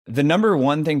The number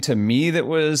one thing to me that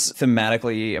was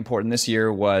thematically important this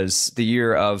year was the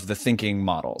year of the thinking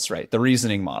models, right? The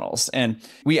reasoning models. And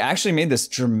we actually made this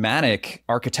dramatic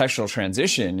architectural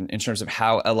transition in terms of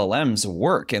how LLMs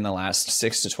work in the last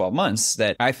 6 to 12 months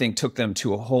that I think took them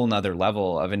to a whole nother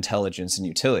level of intelligence and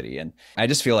utility. And I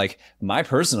just feel like my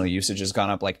personal usage has gone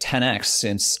up like 10x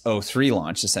since O3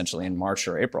 launched, essentially in March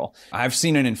or April. I've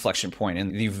seen an inflection point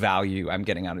in the value I'm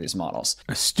getting out of these models.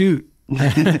 Astute.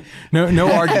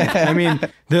 No argument. I mean,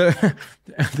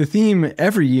 the theme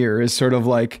every year is sort of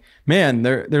like, man,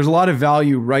 there's a lot of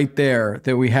value right there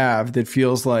that we have that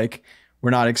feels like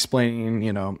we're not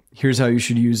explaining, here's how you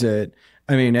should use it.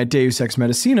 I mean, at Deus Ex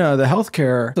Medicina, the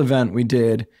healthcare event we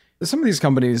did, some of these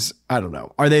companies, I don't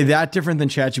know, are they that different than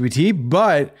ChatGPT?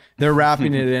 But they're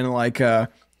wrapping it in like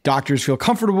doctors feel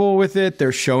comfortable with it.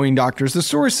 They're showing doctors the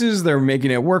sources. They're making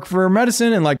it work for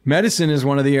medicine. And like medicine is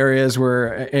one of the areas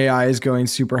where AI is going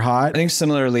super hot. I think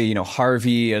similarly,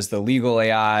 Harvey as the legal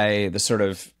AI, the sort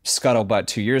of scuttlebutt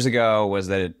 2 years ago was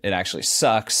that it actually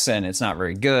sucks and it's not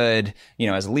very good,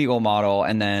 as a legal model.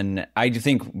 And then I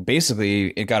think basically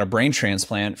it got a brain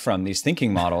transplant from these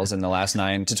thinking models in the last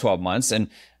 9 to 12 months. And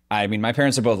I mean, my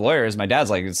parents are both lawyers. My dad's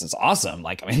like, this is awesome.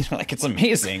 Like, it's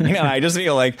amazing. I just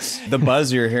feel like the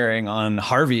buzz you're hearing on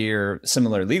Harvey or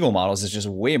similar legal models is just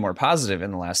way more positive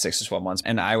in the last 6 to 12 months.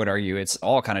 And I would argue it's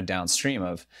all kind of downstream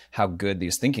of how good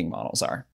these thinking models are.